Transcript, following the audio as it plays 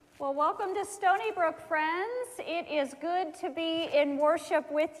Well, welcome to Stony Brook, friends. It is good to be in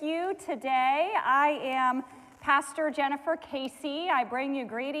worship with you today. I am Pastor Jennifer Casey. I bring you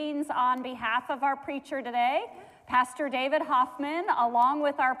greetings on behalf of our preacher today, Pastor David Hoffman, along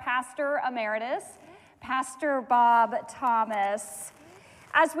with our Pastor Emeritus, Pastor Bob Thomas.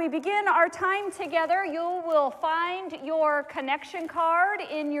 As we begin our time together, you will find your connection card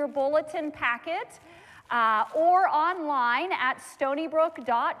in your bulletin packet. Or online at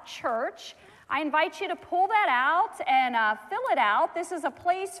stonybrook.church. I invite you to pull that out and fill it out. This is a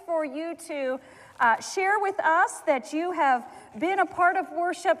place for you to share with us that you have been a part of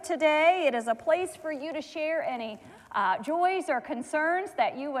worship today. It is a place for you to share any joys or concerns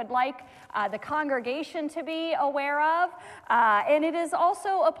that you would like the congregation to be aware of. And it is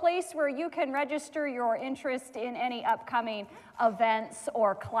also a place where you can register your interest in any upcoming events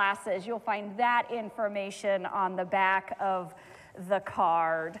or classes. You'll find that information on the back of the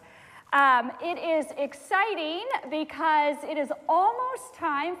card. It is exciting because it is almost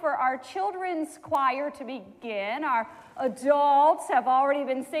time for our children's choir to begin. Our adults have already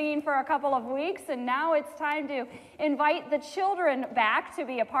been singing for a couple of weeks, and now it's time to invite the children back to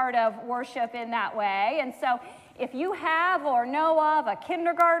be a part of worship in that way. And so if you have or know of a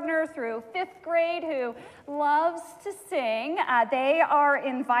kindergartner through 5th grade who loves to sing, they are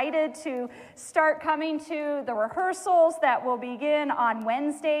invited to start coming to the rehearsals that will begin on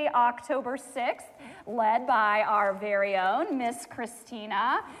Wednesday, October 6th, led by our very own Miss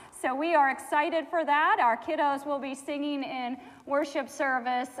Christina. So we are excited for that. Our kiddos will be singing in worship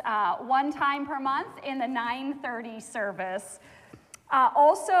service one time per month in the 9:30 service.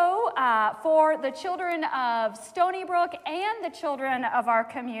 Also, for the children of Stony Brook and the children of our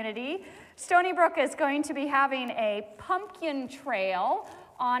community, Stony Brook is going to be having a pumpkin trail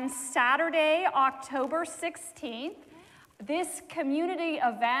on Saturday, October 16th. This community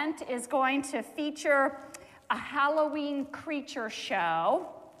event is going to feature a Halloween creature show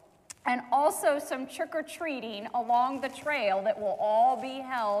and also some trick-or-treating along the trail that will all be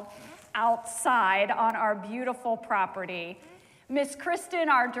held outside on our beautiful property. Miss Kristen,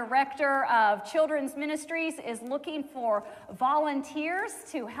 our Director of Children's Ministries, is looking for volunteers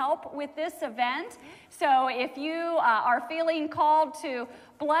to help with this event. So if you are feeling called to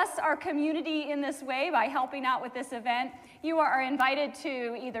bless our community in this way by helping out with this event, you are invited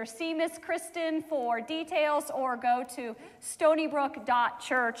to either see Miss Kristen for details or go to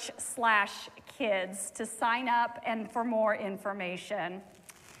stonybrook.church/kids to sign up and for more information.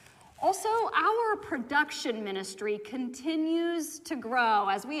 Also, our production ministry continues to grow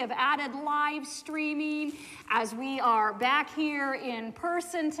as we have added live streaming, as we are back here in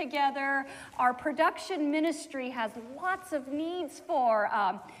person together. Our production ministry has lots of needs for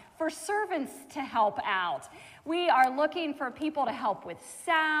servants to help out. We are looking for people to help with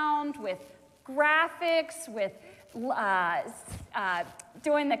sound, with graphics, with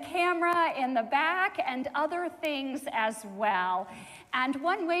doing the camera in the back, and other things as well. And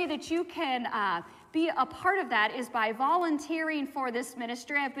one way that you can be a part of that is by volunteering for this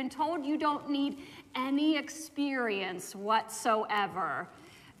ministry. I've been told you don't need any experience whatsoever.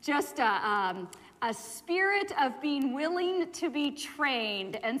 Just a spirit of being willing to be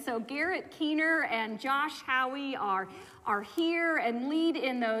trained. And so Garrett Keener and Josh Howie are here and lead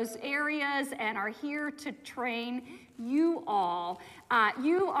in those areas and are here to train you all.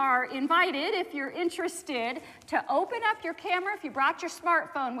 You are invited, if you're interested, to open up your camera, if you brought your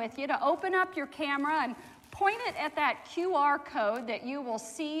smartphone with you, to open up your camera and point it at that QR code that you will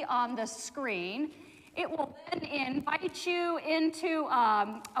see on the screen. It will then invite you into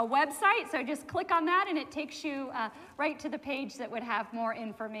a website, so just click on that and it takes you right to the page that would have more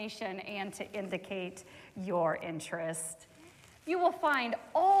information and to indicate your interest. You will find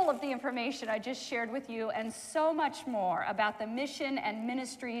all of the information I just shared with you and so much more about the mission and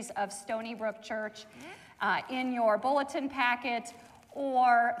ministries of Stony Brook Church in your bulletin packet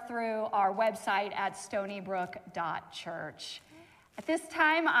or through our website at stonybrook.church. At this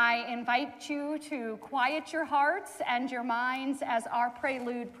time, I invite you to quiet your hearts and your minds as our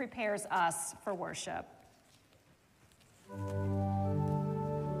prelude prepares us for worship.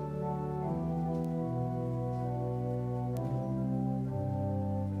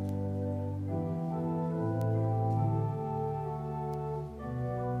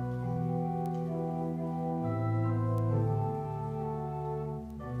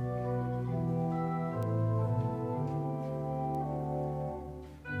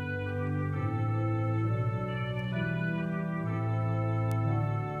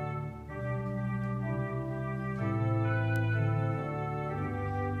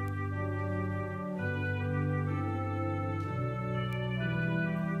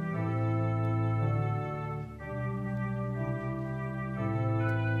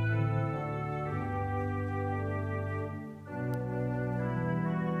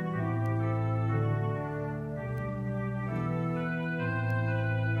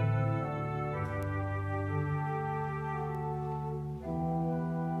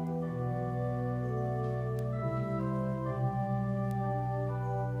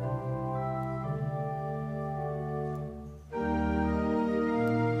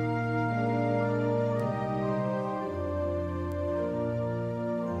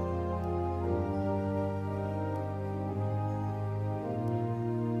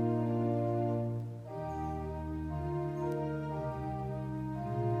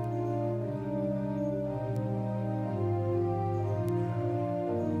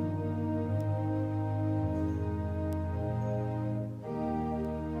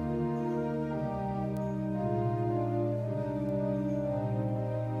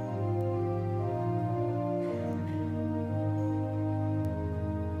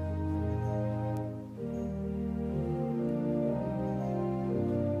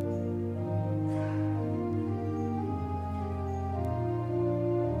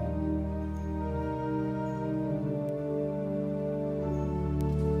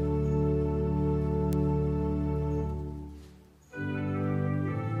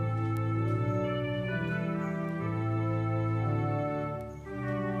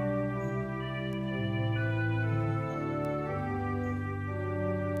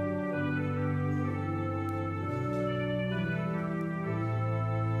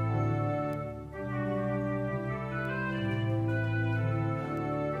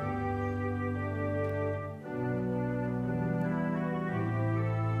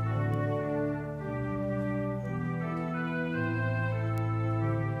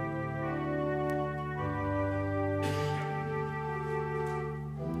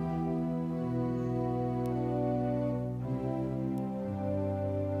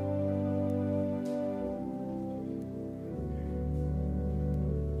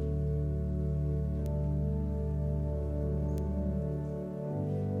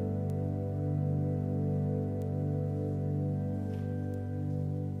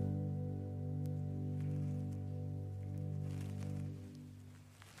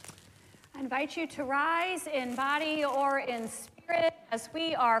 invite you to rise in body or in spirit as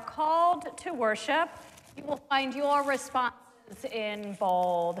we are called to worship. You will find your responses in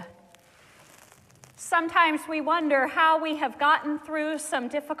bold. Sometimes we wonder how we have gotten through some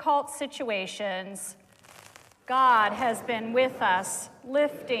difficult situations. God has been with us,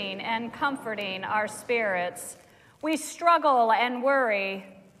 lifting and comforting our spirits. We struggle and worry.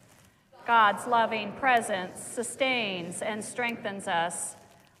 God's loving presence sustains and strengthens us.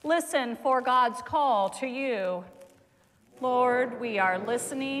 Listen for God's call to you. Lord, we are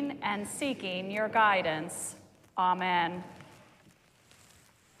listening and seeking your guidance. Amen.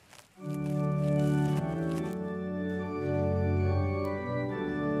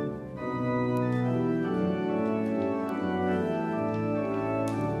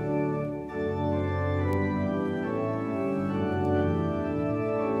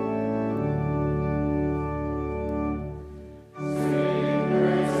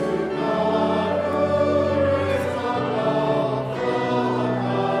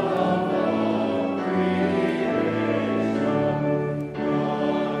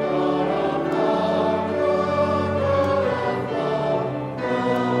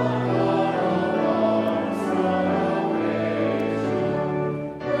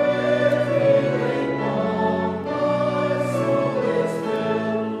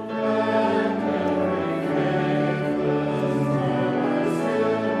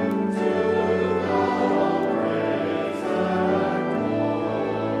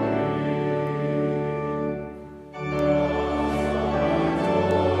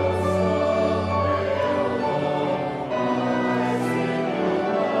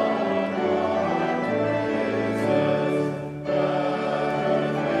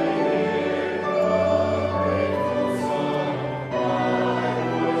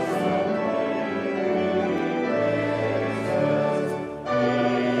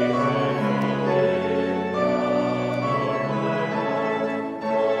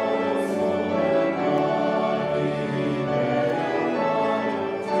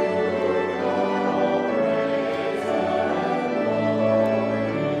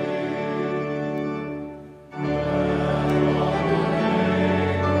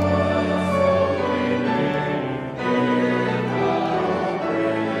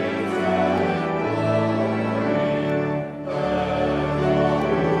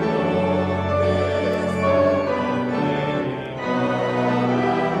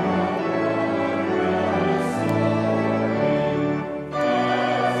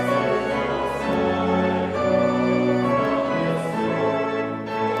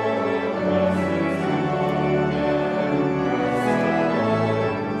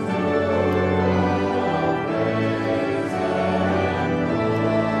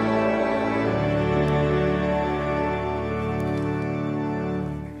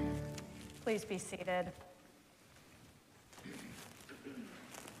 Please be seated.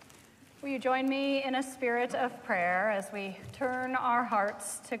 Will you join me in a spirit of prayer as we turn our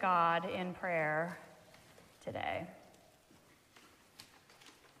hearts to God in prayer today?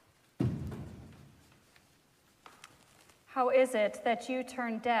 How is it that you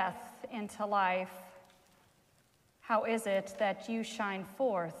turn death into life? How is it that you shine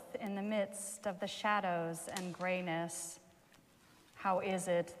forth in the midst of the shadows and grayness? How is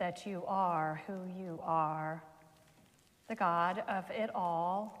it that you are who you are? The God of it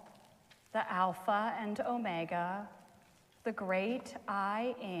all, the Alpha and Omega, the great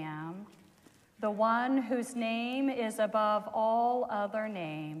I am, the one whose name is above all other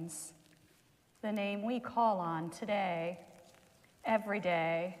names, the name we call on today, every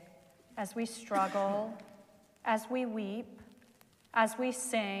day, as we struggle, as we weep, as we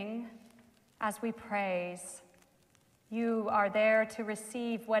sing, as we praise. You are there to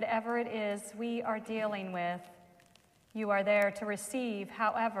receive whatever it is we are dealing with. You are there to receive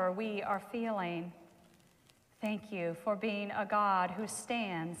however we are feeling. Thank you for being a God who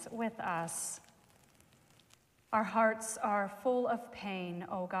stands with us. Our hearts are full of pain,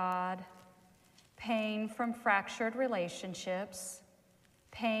 O God. Pain from fractured relationships,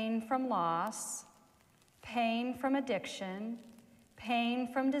 pain from loss, pain from addiction, pain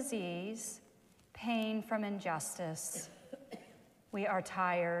from disease, pain from injustice. We are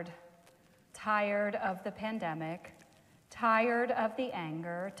tired of the pandemic, tired of the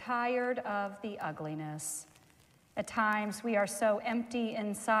anger, tired of the ugliness. At times we are so empty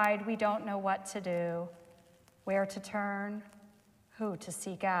inside we don't know what to do, where to turn, who to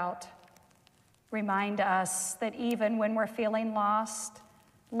seek out. Remind us that even when we're feeling lost,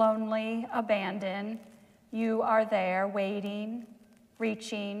 lonely, abandoned, you are there waiting,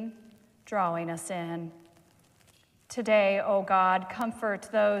 reaching, drawing us in. Today, O God, comfort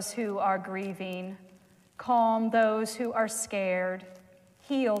those who are grieving, calm those who are scared,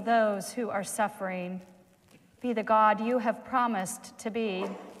 heal those who are suffering. Be the God you have promised to be,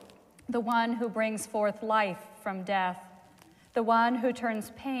 the one who brings forth life from death, the one who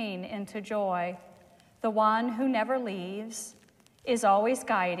turns pain into joy, the one who never leaves, is always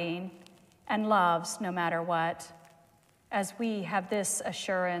guiding, and loves no matter what. As we have this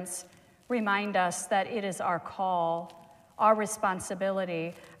assurance, remind us that it is our call, our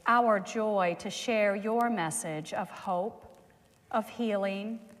responsibility, our joy to share your message of hope, of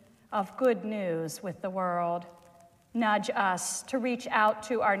healing, of good news with the world. Nudge us to reach out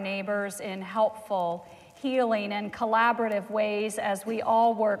to our neighbors in helpful, healing, and collaborative ways as we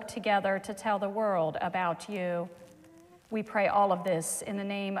all work together to tell the world about you. We pray all of this in the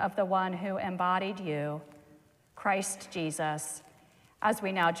name of the one who embodied you, Christ Jesus, as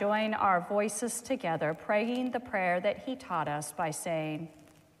we now join our voices together, praying the prayer that he taught us by saying,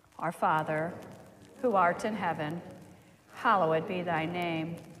 Our Father, who art in heaven, hallowed be thy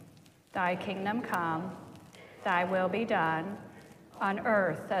name. Thy kingdom come, thy will be done, on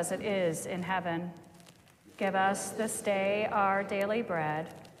earth as it is in heaven. Give us this day our daily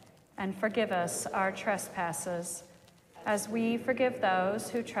bread, and forgive us our trespasses, as we forgive those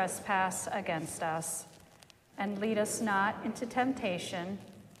who trespass against us. And lead us not into temptation,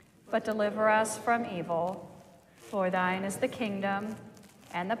 but deliver us from evil. For thine is the kingdom,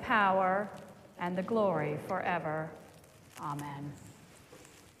 and the power, and the glory forever. Amen.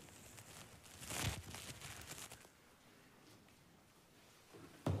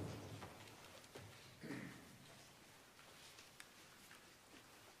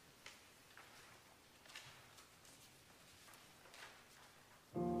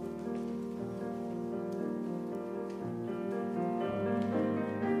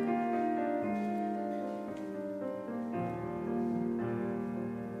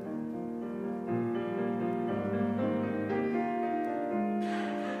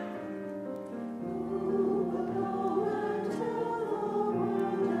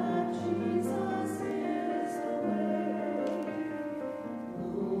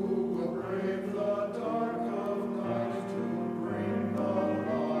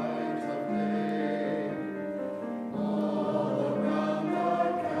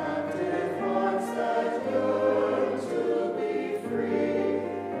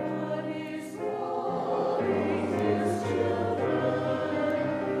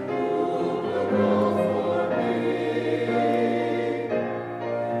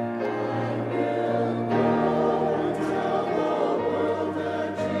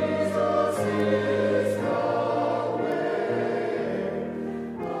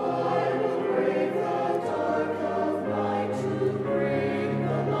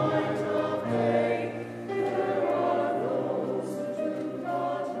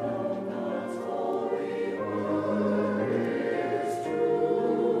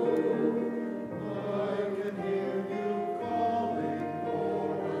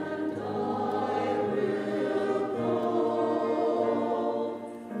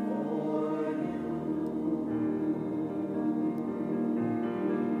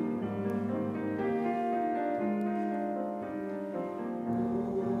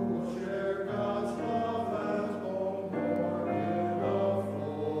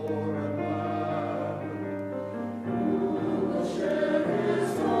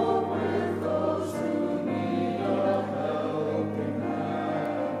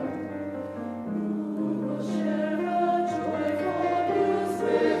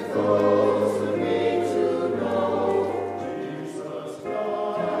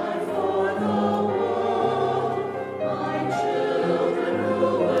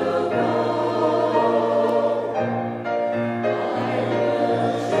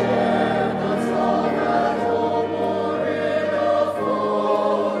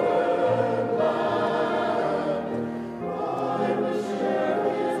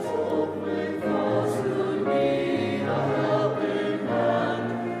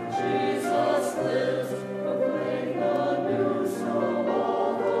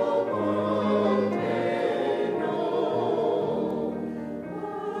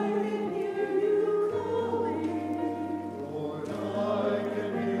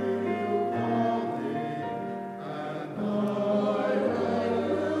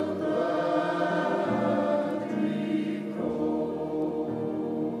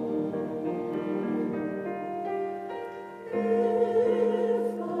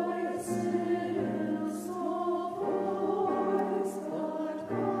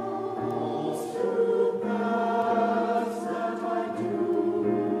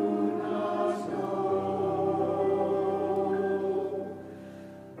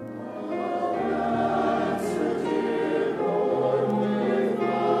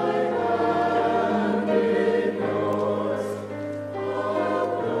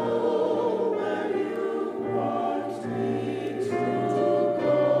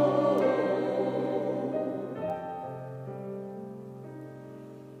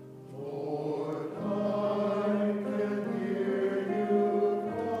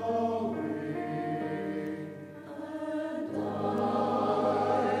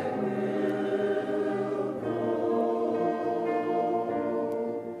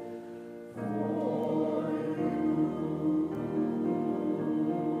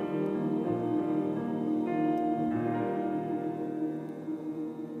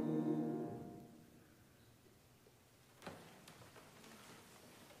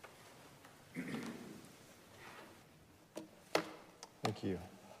 Thank you.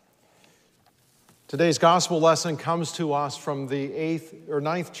 Today's gospel lesson comes to us from the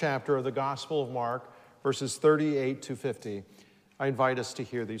 9th chapter of the Gospel of Mark, verses 38 to 50. I invite us to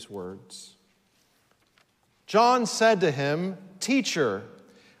hear these words. John said to him, "Teacher,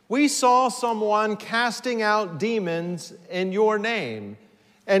 we saw someone casting out demons in your name,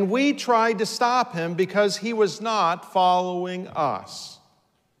 and we tried to stop him because he was not following us."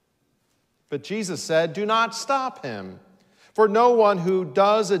 But Jesus said, "Do not stop him, for no one who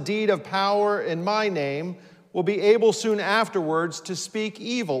does a deed of power in my name will be able soon afterwards to speak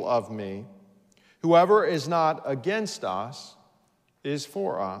evil of me. Whoever is not against us is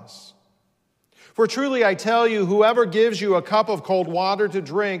for us. For truly I tell you, whoever gives you a cup of cold water to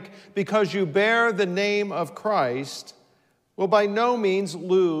drink because you bear the name of Christ will by no means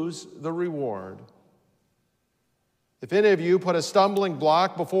lose the reward. If any of you put a stumbling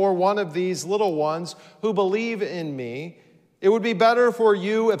block before one of these little ones who believe in me, it would be better for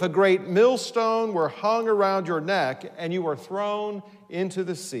you if a great millstone were hung around your neck and you were thrown into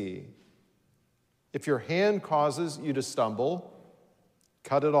the sea. If your hand causes you to stumble,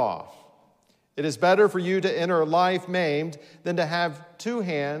 cut it off. It is better for you to enter life maimed than to have two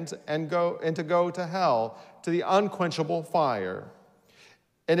hands and to go to hell, to the unquenchable fire.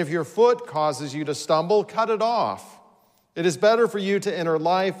 And if your foot causes you to stumble, cut it off. It is better for you to enter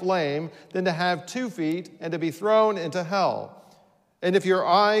life lame than to have 2 feet and to be thrown into hell. And if your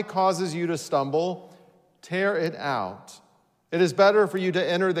eye causes you to stumble, tear it out. It is better for you to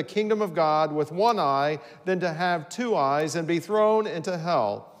enter the kingdom of God with one eye than to have 2 eyes and be thrown into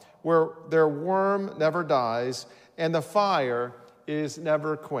hell, where their worm never dies and the fire is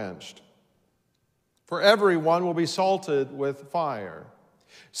never quenched. For everyone will be salted with fire.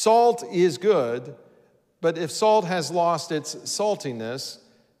 Salt is good, but if salt has lost its saltiness,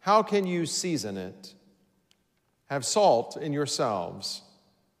 how can you season it? Have salt in yourselves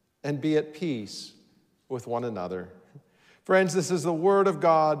and be at peace with one another." Friends, this is the word of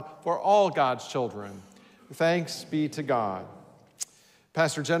God for all God's children. Thanks be to God.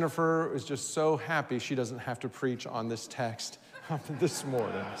 Pastor Jennifer is just so happy she doesn't have to preach on this text this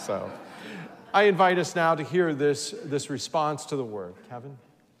morning. So I invite us now to hear this response to the word. Kevin?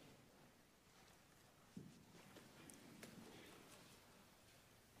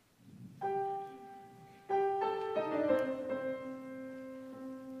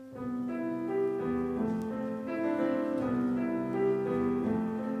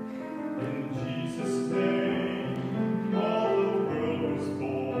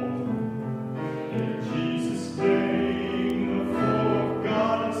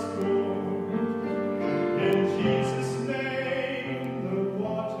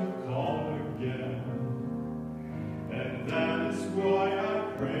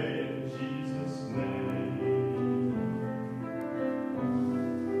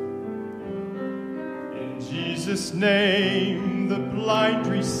 In Jesus' name, the blind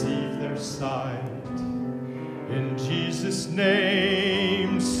receive their sight. In Jesus'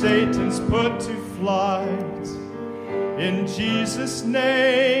 name, Satan's put to flight. In Jesus'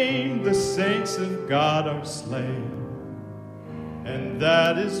 name, the saints of God are slain. And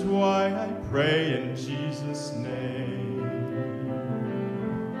that is why I pray in Jesus' name.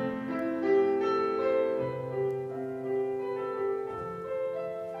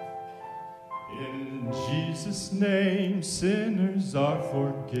 In Jesus' name, sinners are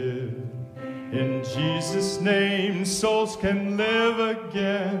forgiven. In Jesus' name, souls can live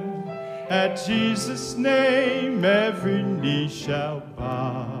again. At Jesus' name, every knee shall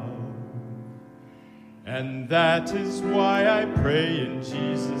bow. And that is why I pray in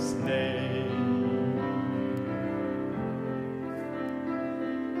Jesus' name.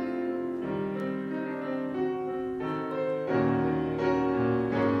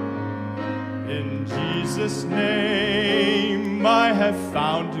 In Jesus' name, I have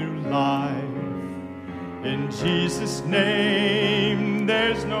found new life. In Jesus' name,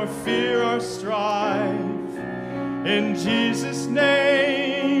 there's no fear or strife. In Jesus'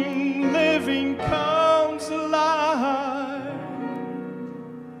 name, living comes alive.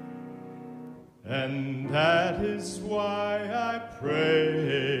 And that is why I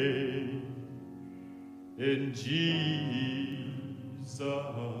pray in Jesus'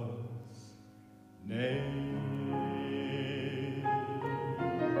 name.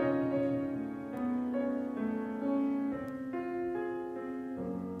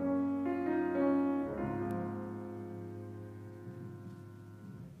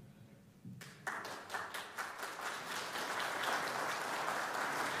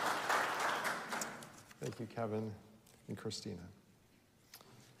 Thank you, Kevin and Christina.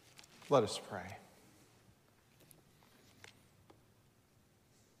 Let us pray.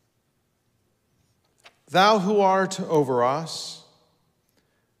 Thou who art over us,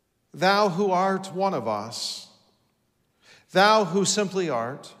 thou who art one of us, thou who simply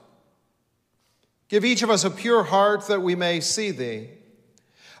art, give each of us a pure heart that we may see thee,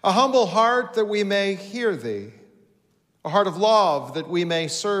 a humble heart that we may hear thee, a heart of love that we may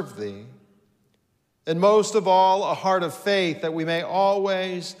serve thee, and most of all, a heart of faith that we may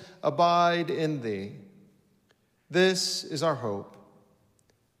always abide in thee. This is our hope.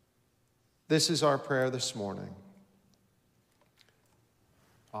 This is our prayer this morning.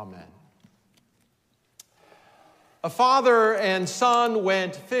 Amen. A father and son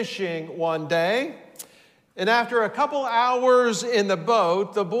went fishing one day, and after a couple hours in the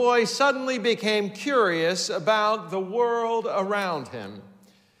boat, the boy suddenly became curious about the world around him.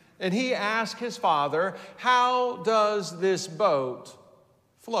 And he asked his father, "How does this boat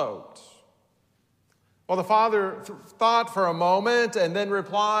float?" Well, the father thought for a moment and then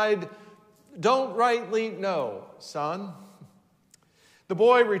replied, "Don't rightly know, son." The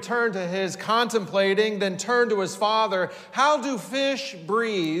boy returned to his contemplating, then turned to his father. "How do fish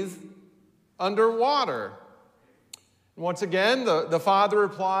breathe underwater?" And once again, the father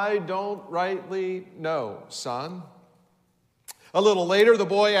replied, "Don't rightly know, son." A little later, the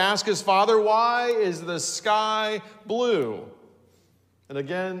boy asked his father, "Why is the sky blue?" And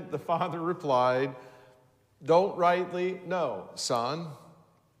again, the father replied, "Don't rightly know, son."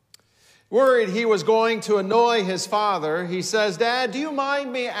 Worried he was going to annoy his father, he says, "Dad, do you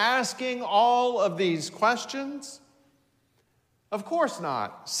mind me asking all of these questions?" "Of course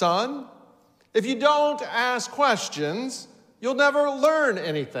not, son. If you don't ask questions, you'll never learn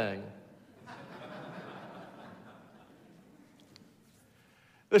anything."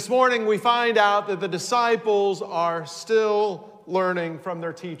 This morning, we find out that the disciples are still learning from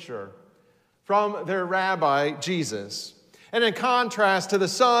their teacher, from their rabbi, Jesus. And in contrast to the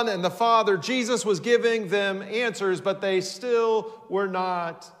Son and the Father, Jesus was giving them answers, but they still were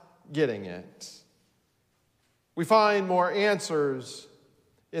not getting it. We find more answers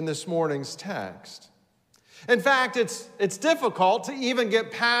in this morning's text. In fact, it's difficult to even get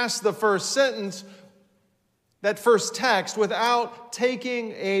past the first sentence, that first text, without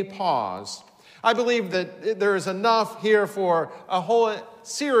taking a pause. I believe that there is enough here for a whole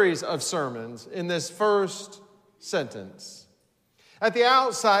series of sermons in this first sentence. At the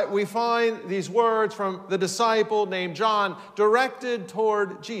outset, we find these words from the disciple named John directed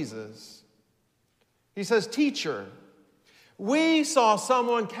toward Jesus. He says, "Teacher, we saw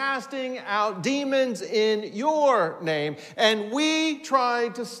someone casting out demons in your name, and we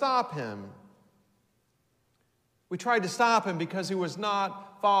tried to stop him." We tried to stop him because he was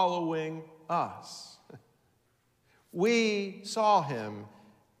not following us. We saw him,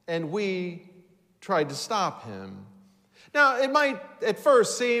 and we tried to stop him. Now, it might at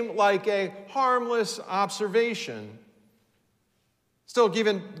first seem like a harmless observation. Still,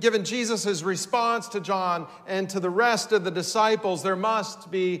 given Jesus' response to John and to the rest of the disciples, there must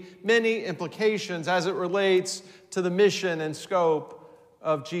be many implications as it relates to the mission and scope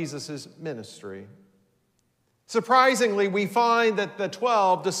of Jesus' ministry. Surprisingly, we find that the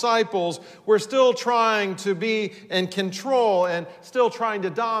 12 disciples were still trying to be in control and still trying to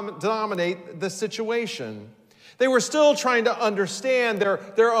dominate the situation. They were still trying to understand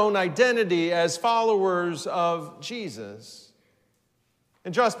their own identity as followers of Jesus.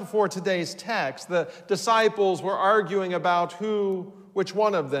 And just before today's text, the disciples were arguing about which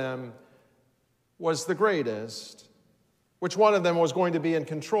one of them was the greatest, which one of them was going to be in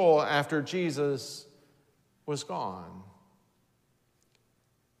control after Jesus was gone.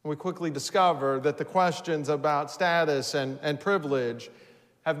 And we quickly discover that the questions about status and privilege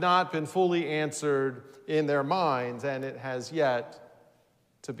have not been fully answered in their minds, and it has yet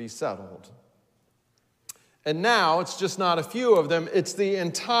to be settled. And now it's just not a few of them, it's the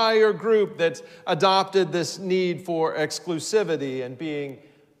entire group that's adopted this need for exclusivity and being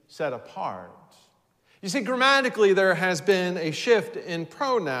set apart. You see, grammatically, there has been a shift in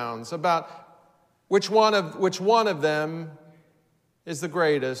pronouns about which one of them is the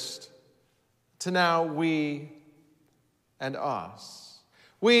greatest, to now we and us.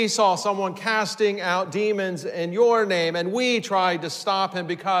 We saw someone casting out demons in your name, and we tried to stop him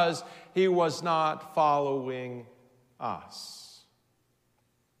because he was not following us.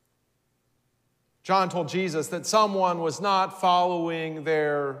 John told Jesus that someone was not following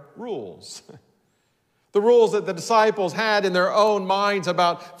their rules. The rules that the disciples had in their own minds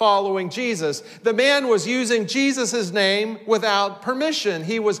about following Jesus. The man was using Jesus' name without permission.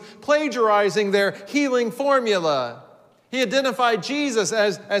 He was plagiarizing their healing formula. He identified Jesus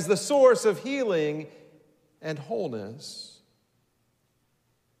as the source of healing and wholeness.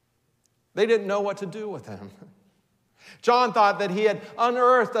 They didn't know what to do with him. John thought that he had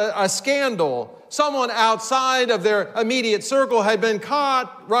unearthed a scandal. Someone outside of their immediate circle had been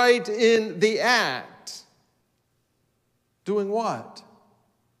caught right in the act. Doing what?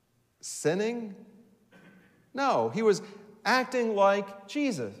 Sinning? No, he was acting like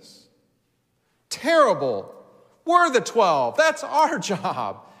Jesus. Terrible. We're the 12. That's our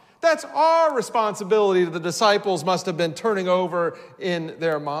job. That's our responsibility the disciples must have been turning over in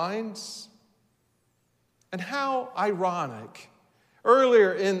their minds. And how ironic.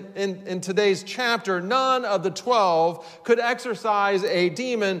 Earlier in today's chapter, none of the 12 could exorcise a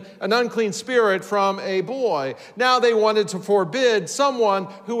demon, an unclean spirit from a boy. Now they wanted to forbid someone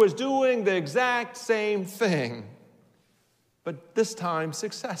who was doing the exact same thing, but this time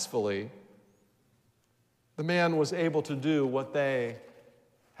successfully. The man was able to do what they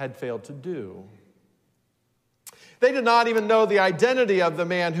had failed to do. They did not even know the identity of the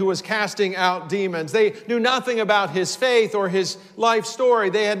man who was casting out demons. They knew nothing about his faith or his life story.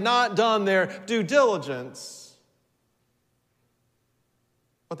 They had not done their due diligence.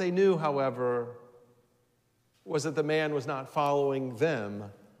 What they knew, however, was that the man was not following them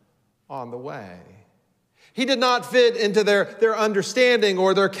on the way. He did not fit into their understanding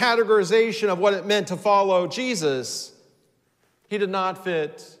or their categorization of what it meant to follow Jesus. He did not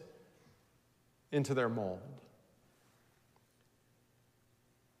fit into their mold.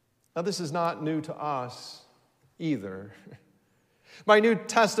 Now, this is not new to us either. My New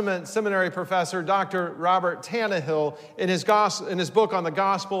Testament seminary professor, Dr. Robert Tannehill, in his book on the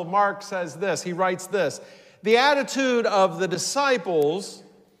Gospel of Mark, says this. He writes this: "The attitude of the disciples,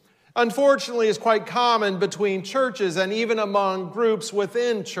 unfortunately, is quite common between churches and even among groups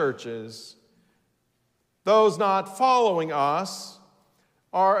within churches. Those not following us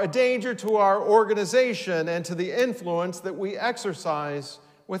are a danger to our organization and to the influence that we exercise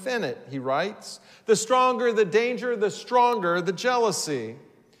within it," he writes. "The stronger the danger, the stronger the jealousy."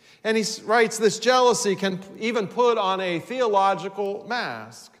 And he writes, this jealousy can even put on a theological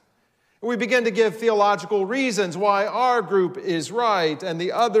mask. We begin to give theological reasons why our group is right and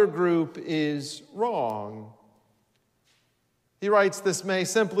the other group is wrong. He writes, this may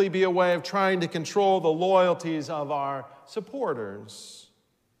simply be a way of trying to control the loyalties of our supporters.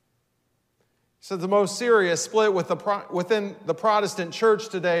 So the most serious split within the Protestant church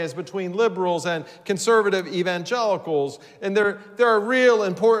today is between liberals and conservative evangelicals. And there are real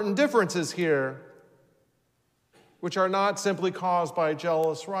important differences here, which are not simply caused by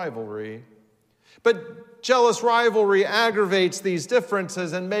jealous rivalry. But jealous rivalry aggravates these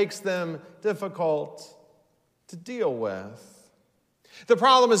differences and makes them difficult to deal with. The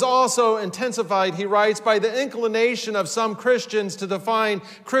problem is also intensified, he writes, by the inclination of some Christians to define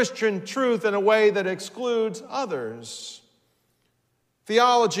Christian truth in a way that excludes others.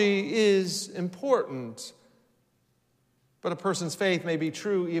 Theology is important, but a person's faith may be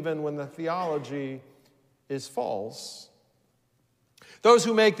true even when the theology is false. Those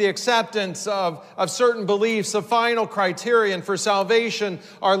who make the acceptance of certain beliefs a final criterion for salvation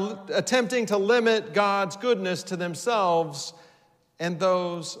are attempting to limit God's goodness to themselves and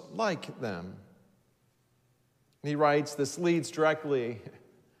those like them. He writes, this leads directly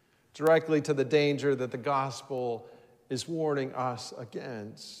to the danger that the gospel is warning us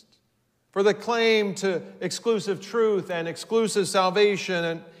against. For the claim to exclusive truth and exclusive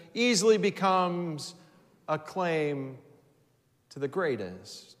salvation easily becomes a claim to the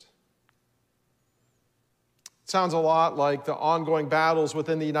greatest. It sounds a lot like the ongoing battles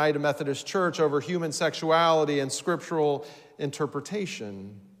within the United Methodist Church over human sexuality and scriptural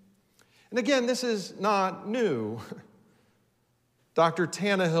interpretation. And again, this is not new. Dr.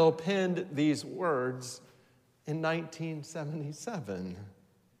 Tannehill penned these words in 1977.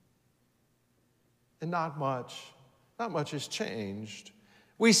 And not much has changed.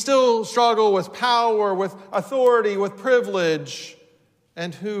 We still struggle with power, with authority, with privilege,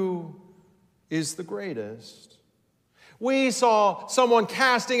 and who is the greatest. We saw someone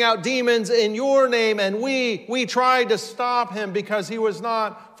casting out demons in your name, and we tried to stop him because he was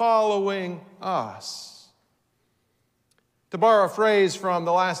not following us. To borrow a phrase from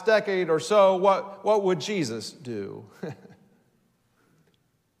the last decade or so, what would Jesus do?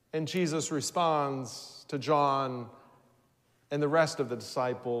 And Jesus responds to John and the rest of the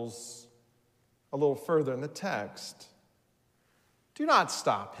disciples a little further in the text. Do not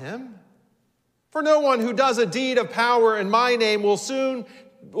stop him. For no one who does a deed of power in my name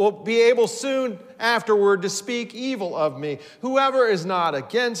will be able soon afterward to speak evil of me. Whoever is not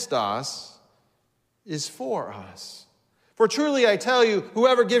against us is for us. For truly I tell you,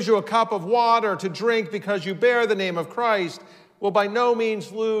 whoever gives you a cup of water to drink because you bear the name of Christ will by no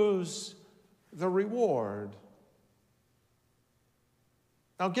means lose the reward.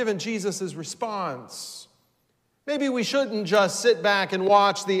 Now, given Jesus' response, maybe we shouldn't just sit back and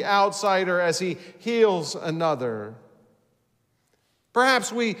watch the outsider as he heals another.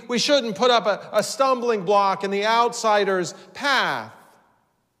 Perhaps we shouldn't put up a stumbling block in the outsider's path.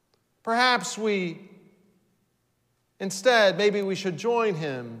 Perhaps instead, maybe we should join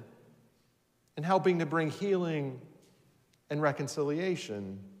him in helping to bring healing and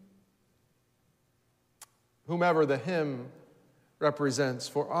reconciliation. Whomever the him represents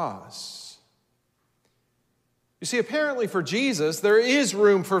for us. You see, apparently for Jesus, there is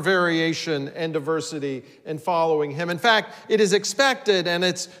room for variation and diversity in following him. In fact, it is expected and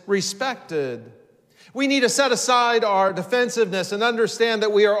it's respected. We need to set aside our defensiveness and understand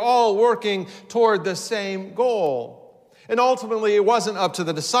that we are all working toward the same goal. And ultimately, it wasn't up to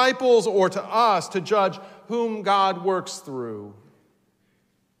the disciples or to us to judge whom God works through.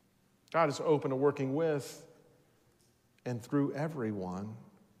 God is open to working with and through everyone.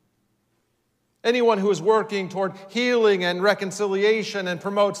 Anyone who is working toward healing and reconciliation and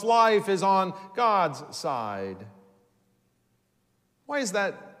promotes life is on God's side. Why is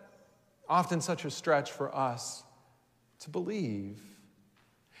that often such a stretch for us to believe?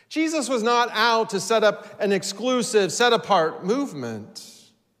 Jesus was not out to set up an exclusive, set-apart movement.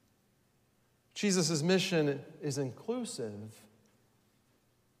 Jesus' mission is inclusive.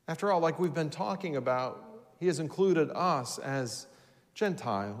 After all, like we've been talking about, he has included us as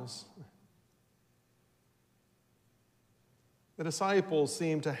Gentiles. The disciples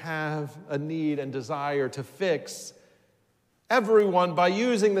seem to have a need and desire to fix everyone by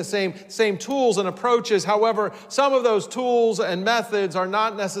using the same tools and approaches. However, some of those tools and methods are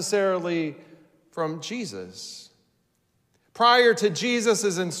not necessarily from Jesus. Prior to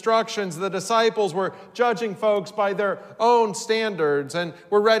Jesus' instructions, the disciples were judging folks by their own standards and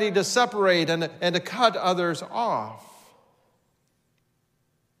were ready to separate and to cut others off.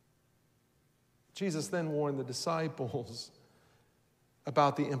 Jesus then warned the disciples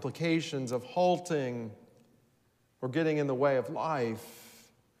about the implications of halting or getting in the way of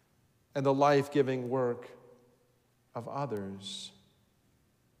life and the life-giving work of others.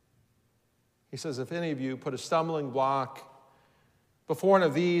 He says, if any of you put a stumbling block before one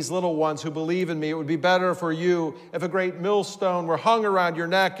of these little ones who believe in me, it would be better for you if a great millstone were hung around your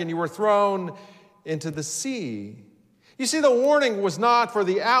neck and you were thrown into the sea. You see, the warning was not for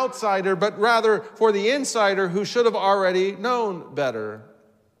the outsider, but rather for the insider who should have already known better.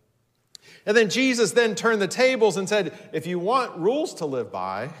 And then Jesus then turned the tables and said, if you want rules to live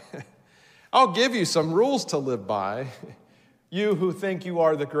by, I'll give you some rules to live by, you who think you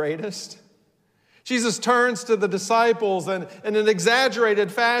are the greatest. Jesus turns to the disciples in an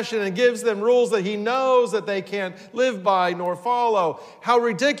exaggerated fashion and gives them rules that he knows that they can't live by nor follow. How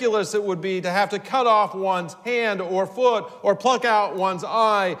ridiculous it would be to have to cut off one's hand or foot or pluck out one's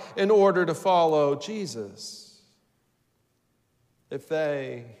eye in order to follow Jesus. If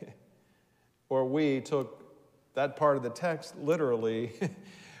they or we took that part of the text literally,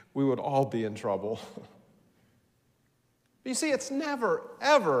 we would all be in trouble. You see, it's never,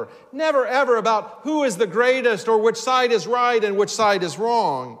 ever about who is the greatest or which side is right and which side is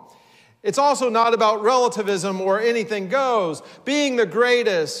wrong. It's also not about relativism or anything goes. Being the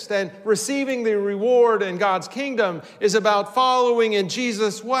greatest and receiving the reward in God's kingdom is about following in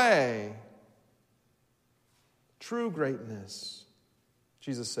Jesus' way. True greatness,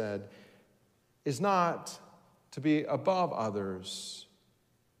 Jesus said, is not to be above others.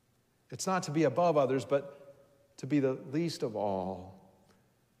 It's not to be above others, but to be the least of all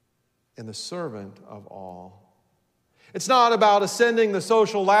and the servant of all. It's not about ascending the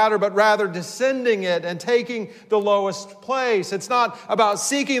social ladder, but rather descending it and taking the lowest place. It's not about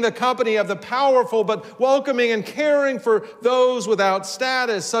seeking the company of the powerful, but welcoming and caring for those without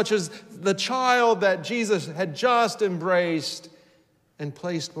status, such as the child that Jesus had just embraced and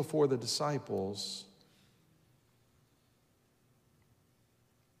placed before the disciples.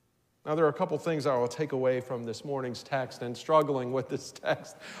 Now, there are a couple things I will take away from this morning's text and struggling with this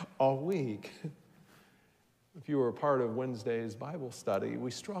text all week. If you were a part of Wednesday's Bible study, we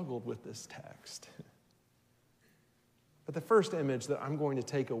struggled with this text. But the first image that I'm going to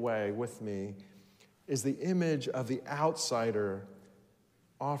take away with me is the image of the outsider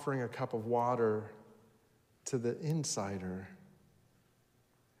offering a cup of water to the insider.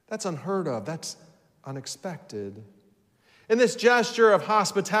 That's unheard of. That's unexpected. And this gesture of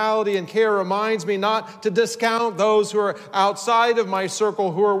hospitality and care reminds me not to discount those who are outside of my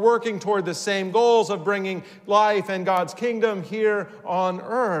circle, who are working toward the same goals of bringing life and God's kingdom here on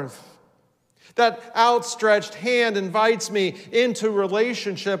earth. That outstretched hand invites me into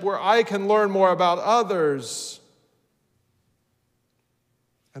relationship where I can learn more about others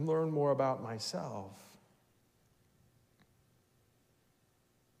and learn more about myself.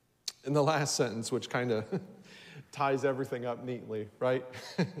 In the last sentence, which kind of ties everything up neatly, right?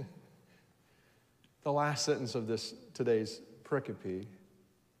 The last sentence of today's pericope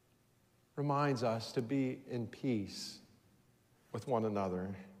reminds us to be in peace with one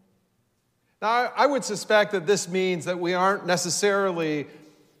another. Now, I would suspect that this means that we aren't necessarily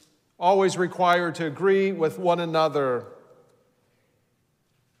always required to agree with one another,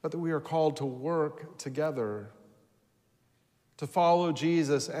 but that we are called to work together, to follow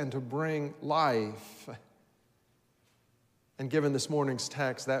Jesus and to bring life. And given this morning's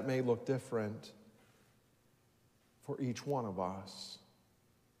text, that may look different for each one of us.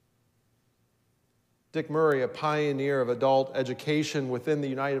 Dick Murray, a pioneer of adult education within the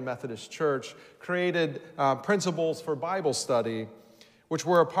United Methodist Church, created principles for Bible study, which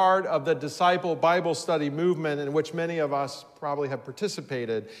were a part of the disciple Bible study movement in which many of us probably have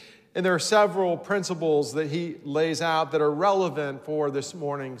participated. And there are several principles that he lays out that are relevant for this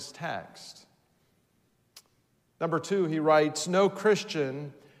morning's text. Number 2, he writes, no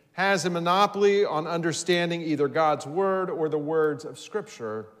Christian has a monopoly on understanding either God's word or the words of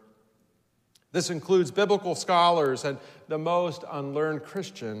Scripture. This includes biblical scholars and the most unlearned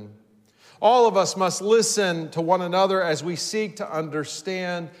Christian. All of us must listen to one another as we seek to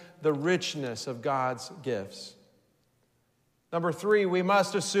understand the richness of God's gifts. Number 3, we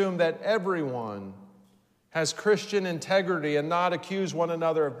must assume that everyone has Christian integrity and not accuse one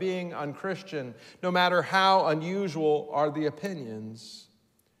another of being unchristian, no matter how unusual are the opinions.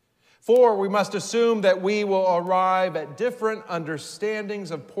 4, we must assume that we will arrive at different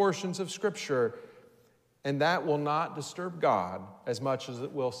understandings of portions of Scripture, and that will not disturb God as much as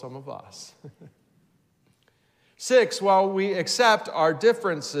it will some of us. 6, while we accept our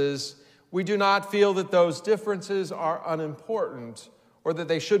differences, we do not feel that those differences are unimportant or that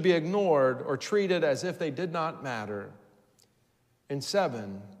they should be ignored or treated as if they did not matter. And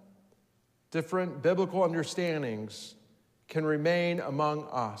 7, different biblical understandings can remain among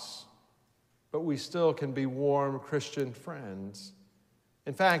us, but we still can be warm Christian friends.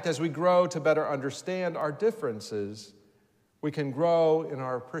 In fact, as we grow to better understand our differences, we can grow in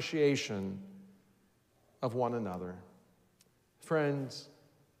our appreciation of one another. Friends,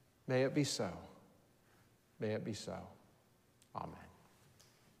 may it be so. May it be so. Amen.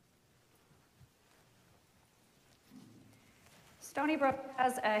 Stony Brook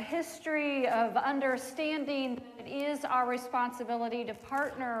has a history of understanding that it is our responsibility to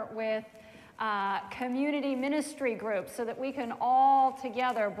partner with community ministry groups so that we can all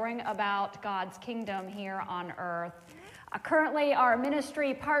together bring about God's kingdom here on earth. Currently, our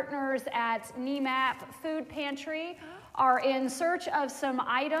ministry partners at NEMAP Food Pantry are in search of some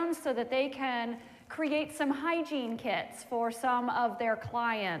items so that they can create some hygiene kits for some of their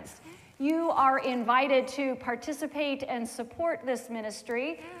clients. You are invited to participate and support this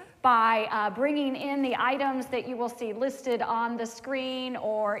ministry by bringing in the items that you will see listed on the screen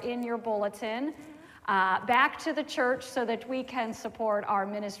or in your bulletin back to the church so that we can support our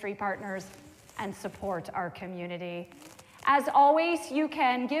ministry partners and support our community. As always, you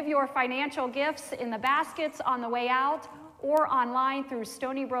can give your financial gifts in the baskets on the way out or online through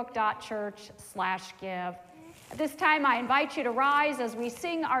stonybrook.church/give. At this time, I invite you to rise as we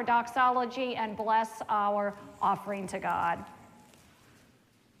sing our doxology and bless our offering to God.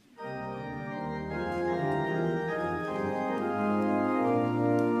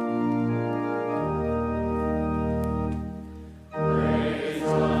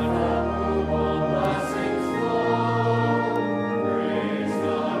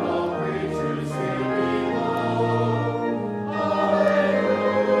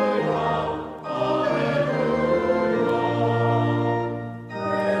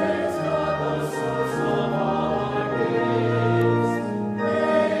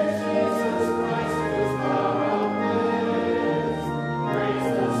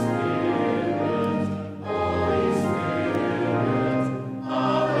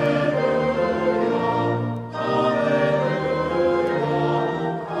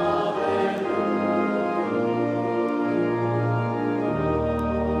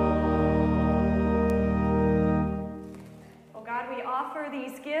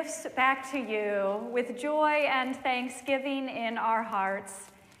 Back to you with joy and thanksgiving in our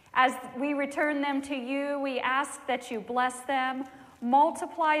hearts. As we return them to you, we ask that you bless them,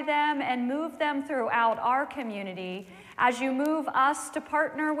 multiply them, and move them throughout our community as you move us to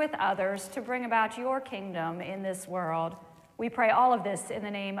partner with others to bring about your kingdom in this world. We pray all of this in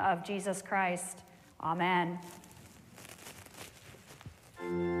the name of Jesus Christ. Amen.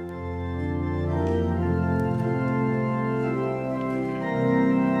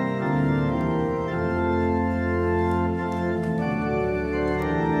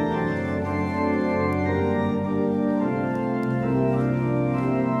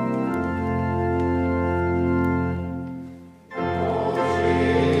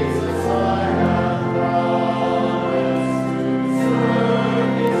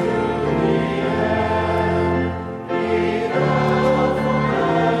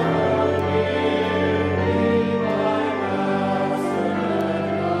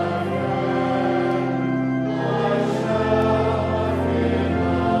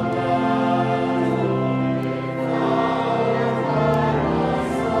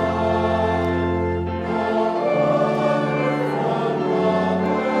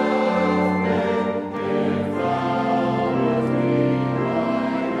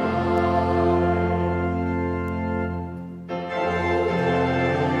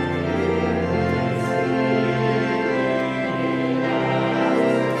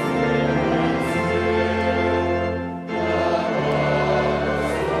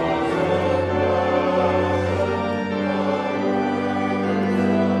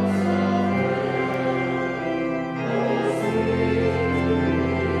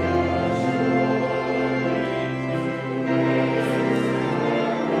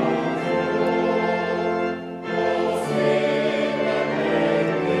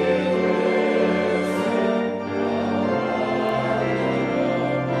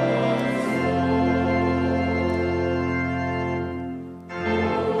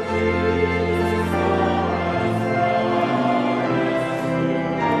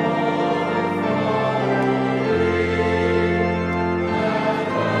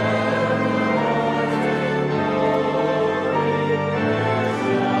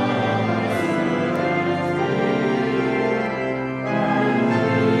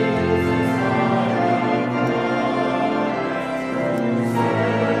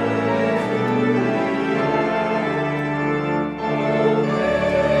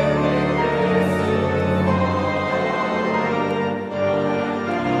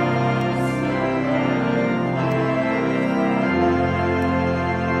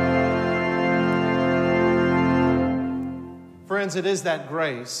 Friends, it is that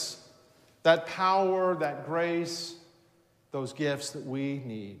grace, that power, that grace, those gifts that we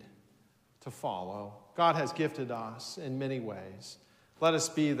need to follow. God has gifted us in many ways. Let us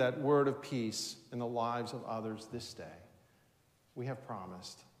be that word of peace in the lives of others this day. We have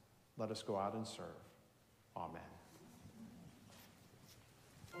promised. Let us go out and serve. Amen.